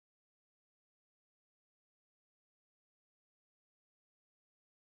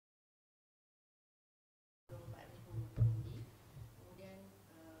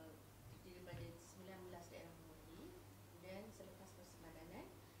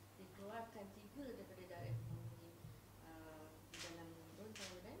memindahkan 3 daripada daerah ekonomi di dalam don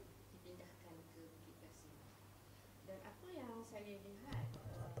tahunan dipindahkan ke Bukit Kasih. Dan apa yang saya lihat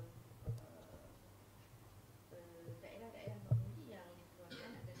daerah-daerah pengundi yang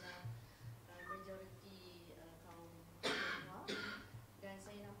dikeluarkan adalah majoriti kaum Tionghoa, dan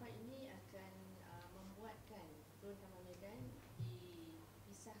saya nampak ini akan membuatkan don Taman Medan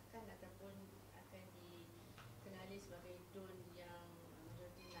dipisahkan ataupun akan dikenali sebagai don yang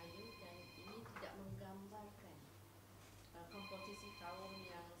majoriti Melayu, dan ini tidak menggambarkan komposisi kaum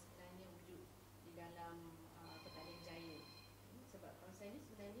yang sebenarnya wujud di dalam Petaling Jaya. Sebab kawasan ini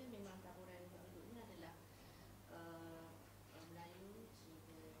sebenarnya memang taburan penduduknya adalah Melayu,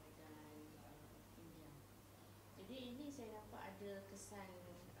 Cina dan India. Jadi ini saya nampak ada kesan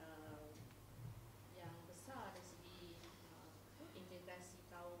yang besar dari segi integrasi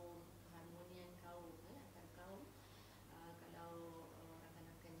kaum, keharmonian kaum, antar kaum. Kalau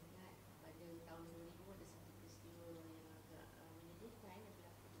rakan-rakan ingat pada tahun 2000 ada satu peristiwa yang agak menyedihkan yang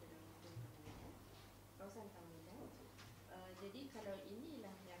berlaku di dalam kawasan Taman Medan. Jadi kalau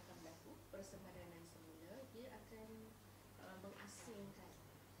inilah yang akan berlaku, persempadanan semula, dia akan mengasingkan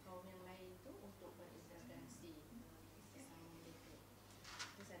kaum yang lain itu untuk berintegrasi bersama mereka.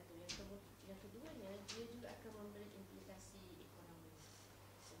 Itu satu. Yang keduanya, dia juga akan memberi implikasi ekonomi.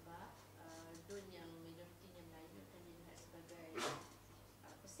 Sebab don yang majoritinya Melayu akan dilihat sebagai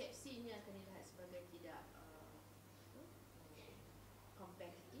persepsinya akan dilihat sebagai tidak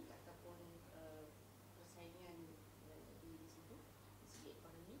kompetitif ataupun persaingan di situ dari segi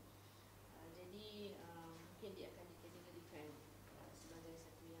ekonomi. Jadi mungkin dia akan dikategorikan sebagai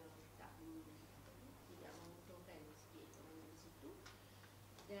satu yang tidak menguntungkan dari segi ekonomi di situ.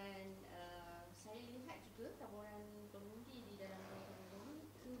 Dan saya lihat juga taburan pengundi di dalam ekonomi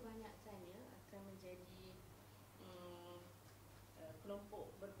kebanyakannya akan menjadi kelompok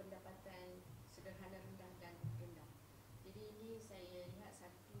berpendapatan sederhana, rendah dan rendah. Jadi ini saya lihat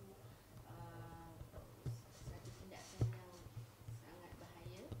satu tindakan yang sangat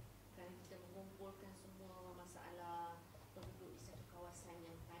bahaya kerana kita mengumpulkan semua masalah penduduk di satu kawasan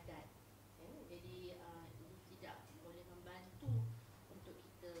yang padat. Jadi ini tidak boleh membantu untuk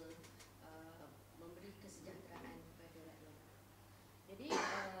kita memberi kesejahteraan kepada rakyat. Jadi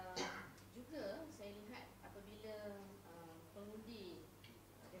juga saya lihat apabila pengundi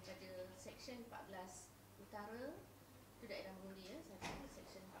daripada Seksyen 14 Utara, itu daerah pengundi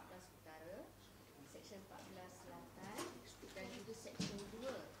Seksyen 14 Utara, Seksyen 14 Selatan dan juga Seksyen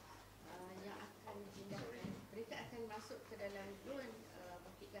 2 yang akan dipindahkan, mereka akan masuk ke dalam don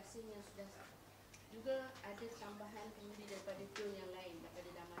Bukit Kasih yang sudah juga ada tambahan pengundi daripada don yang lain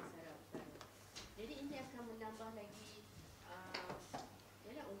daripada Damansara Utara. Jadi ini akan menambah lagi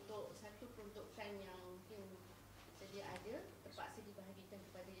untuk satu peruntukan yang mungkin sedia ada terpaksa dibahagikan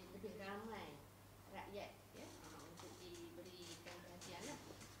kepada lebih ramai rakyat untuk diberikan perhatian lah.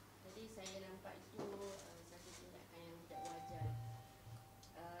 Jadi saya nampak itu satu tindakan yang tidak wajar.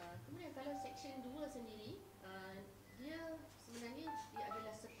 Kemudian kalau Seksyen 2 sendiri, dia sebenarnya dia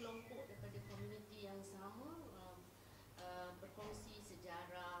adalah sekelompok daripada komuniti yang sama, berkongsi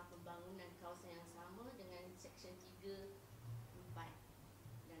sejarah pembangunan kawasan yang sama dengan Seksyen 3, 4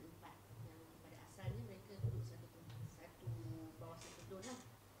 dan 4 yang pada asalnya mereka duduk satu bawah satu don lah,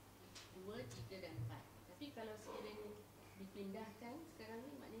 2, 3 dan 4. Tapi kalau sekiranya dipindahkan sekarang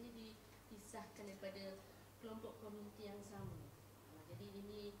ni, maknanya dipisahkan daripada kelompok komuniti yang sama. Jadi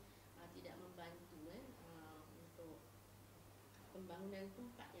ini tidak membantu untuk pembangunan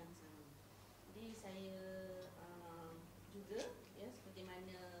tempat yang sama. Jadi saya juga seperti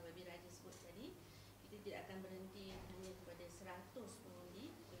mana YB Rajiv sebut tadi, kita tidak akan berhenti hanya kepada 100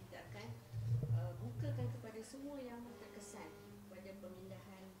 pengundi, kita akan bukakan kepada semua yang terkesan pada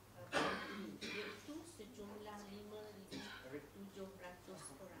pemindahan pengundi, iaitu sejumlah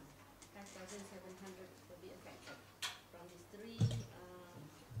 5,700 orang, 5,700 will be affected from these 3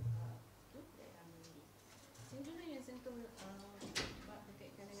 daerah pengundi. Saya juga yang sentuh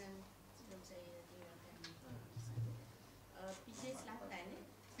berkaitan dengan sebelum saya tinggalkan PJ Selatan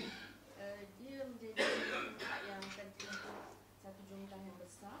dia menjadi tempat yang akan terbentuk satu jumlah yang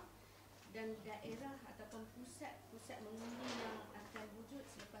besar, dan daerah ataupun pusat mengundi yang akan wujud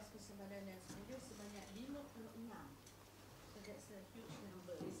selepas persempadanan sendiri sebanyak 56. So that's a huge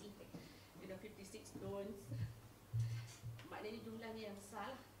number, isn't it? 56 dons. Maknanya jumlahnya yang besar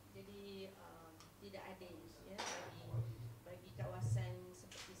lah. Jadi tidak adil bagi kawasan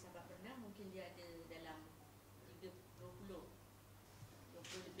seperti Sabah Pernah, mungkin dia ada dalam 20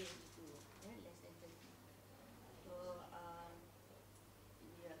 lebih itu, less than 30. So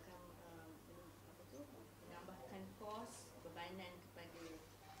dia akan menambahkan kos bebanan kepada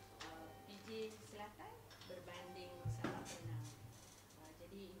PJ Selatan berbanding Sabah Penang.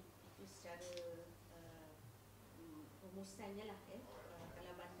 Jadi itu secara rumusannya lah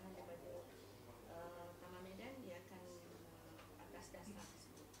kalau bantahan daripada Taman Medan dia akan atas dasar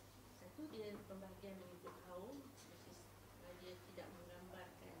tersebut. Satu, dia pembahagian mengikut kaum, dia tidak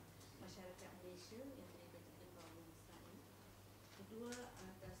menggambarkan masyarakat Malaysia yang terdiri dari kaum besar ini. Kedua,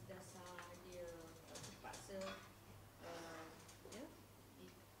 atas dasar dia terpaksa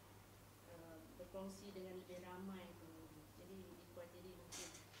berkongsi dengan lebih ramai pengundi. Jadi mungkin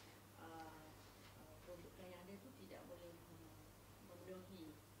peruntukan yang ada tu tidak boleh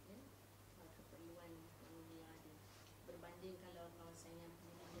memenuhi keperluan pengundi yang ada berbanding kalau kawasan yang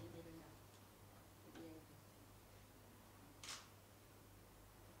pengundi lebih rendah. Jadi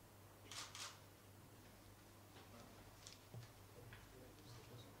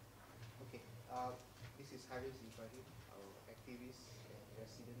Okay, this is Haris Ibrahim, our activist and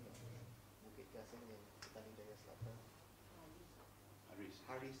resident of Bukit Kasing and Petaling Jaya Selatan.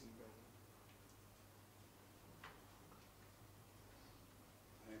 Haris Ibrahim.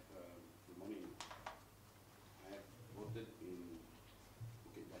 Good morning. I have voted in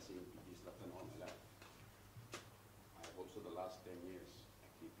Bukit Kasing PG Selatan all my life. I have also the last 10 years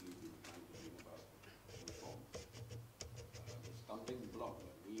actively been trying to bring about reform. The stumbling block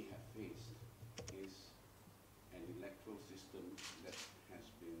that we have faced is an electoral system that has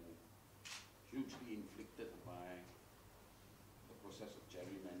been hugely inflicted by the process of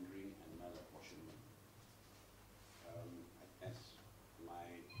gerrymandering and malapportionment. As my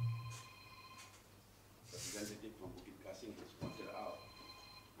representative from Bukit Kasing has pointed out,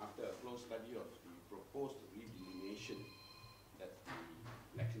 after a close study of the proposed redelineation that the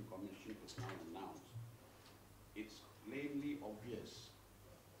Election Commission has now announced, it's plainly obvious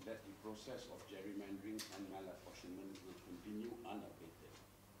that the process of gerrymandering and malapportionment will continue unabated.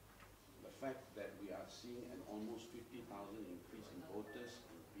 The fact that we are seeing an almost 50,000 increase in voters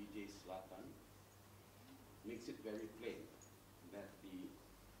in PJ Selatan makes it very plain that the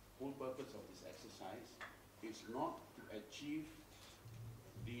whole purpose of this exercise is not to achieve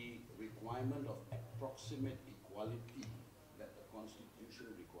the requirement of approximate equality that the Constitution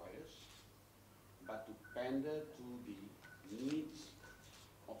requires, but to pander to the needs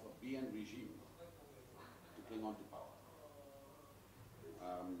of a BN regime to cling on to power.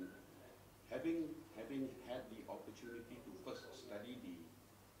 Having had the opportunity to first study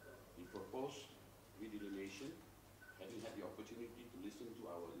the proposed redelineation, having had the opportunity to listen to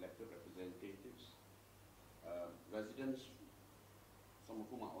our elected representatives, residents, some of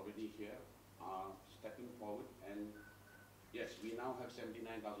whom are already here, are stepping forward, and yes, we now have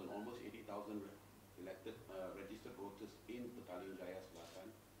 79,000, almost 80,000 elected registered voters in Petaling Jaya Selatan.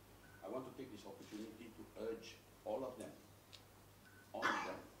 I want to take this opportunity to urge all of them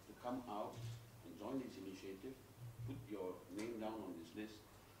to come out and join this initiative, put your name down on this list.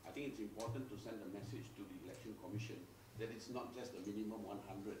 I think it's important to send a message to the Election Commission that it's not just the minimum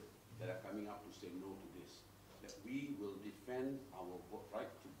 100 that are coming up to say no to this, that we will defend our right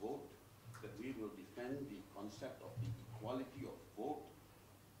to vote, that we will defend the concept of the equality of vote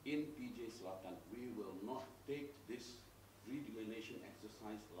in PJ Selatan. We will not take this redelineation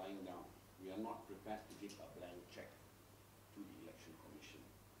exercise lying down. We are not prepared to give a blank check to the Election Commission.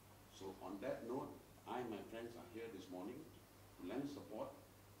 So on that note, I and my friends are here this morning to lend support,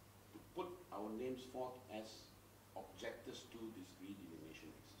 to put our names forth as objectors to this redelineation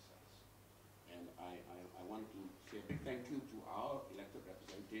exercise. And I want to say a big thank you to our elected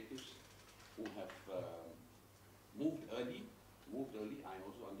representatives who have moved early. I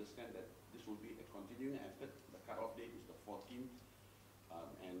also understand that this will be a continuing effort. The cut-off date is the 14th,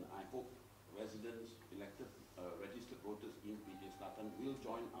 and I hope residents, elected, registered voters in PJ Selatan will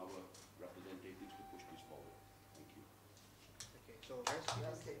join our representatives to push this forward. Thank you. Okay, so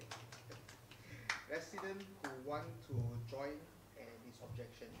residents who want to join this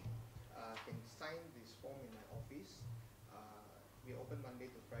objection can sign this form in my office. We open Monday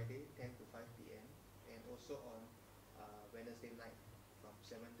to Friday, 10 to 5 p.m. and also on Wednesday night from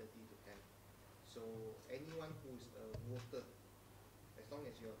 7:30 to 10. So anyone who is a voter, as long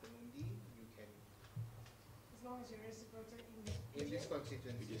as you're a pengundi, you can. As long as you're registered voter In this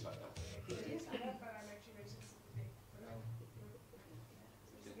constituency. PJ Selatan. Yes, I have, but I'm actually registered today. No.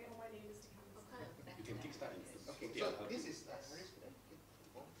 So get all my neighbors to come. You can kickstart it. Okay, so this is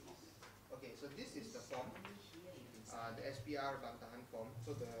okay, so this is the form, the SPR Bantahan form.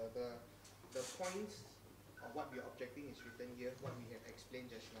 So the points of what we are objecting is written here, what we have explained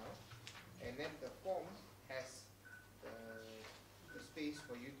just now, and then the form has the space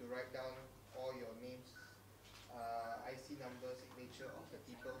for you to write down all your names, IC number, signature of the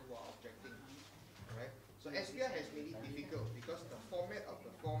people who are objecting. So SPR has made it difficult because the format of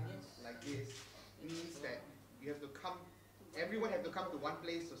the form like this means that you have to come, everyone have to come to one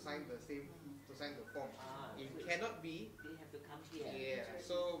place to sign the form. It cannot be. They have to come here. Yeah.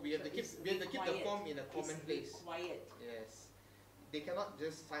 So we have to keep the form in a common place. Quiet. Yes. They cannot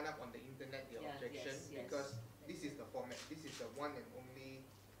just sign up on the internet their Yeah, objection yes. because this is the format. This is the one and only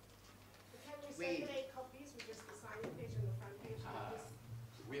Can we Wait. separate copies with just the signing page and the front page? Ah,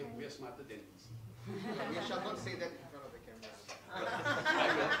 we are smarter than easy. we shall not say that in front of the camera.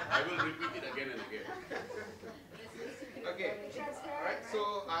 I will repeat it again and again. Okay. Alright,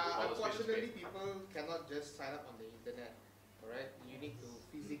 so All unfortunately people cannot just sign up on the internet. Alright, you need to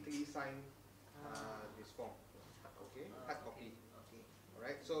physically sign this form. Okay, hard copy. Okay.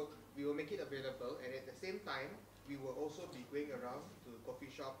 Alright, so we will make it available, and at the same time we will also be going around to coffee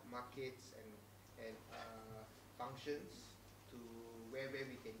shop, markets, and functions to where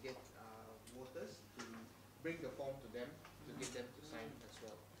we can get voters to bring the form to them to get them to sign as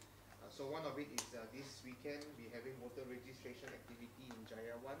well. So one of it is this weekend we're having voter registration activity in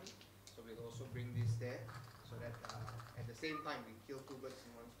Jaya 1. So we'll also bring this there so that at the same time we kill two birds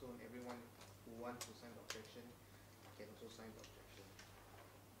in one stone. Everyone who wants to sign the objection can also sign the objection.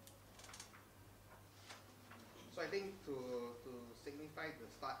 So I think to signify the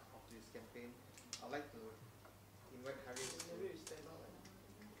start of this campaign, I'd like to